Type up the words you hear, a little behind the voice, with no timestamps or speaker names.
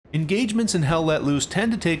Engagements in Hell Let Loose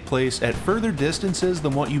tend to take place at further distances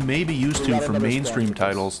than what you may be used to from mainstream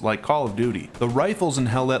titles like Call of Duty. The rifles in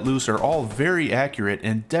Hell Let Loose are all very accurate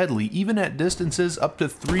and deadly even at distances up to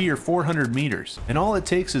 300 or 400 meters. And all it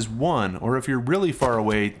takes is one, or if you're really far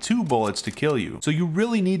away, 2 bullets to kill you. So you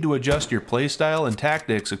really need to adjust your playstyle and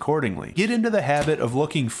tactics accordingly. Get into the habit of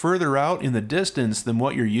looking further out in the distance than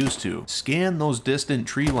what you're used to. Scan those distant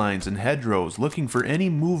tree lines and hedgerows looking for any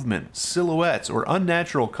movement, silhouettes, or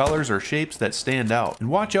unnatural colors or shapes that stand out, and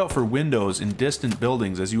watch out for windows in distant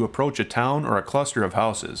buildings as you approach a town or a cluster of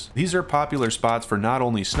houses. These are popular spots for not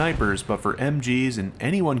only snipers but for MGs and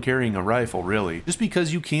anyone carrying a rifle really. Just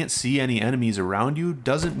because you can't see any enemies around you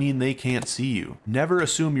doesn't mean they can't see you. Never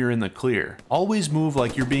assume you're in the clear. Always move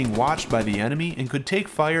like you're being watched by the enemy and could take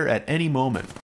fire at any moment.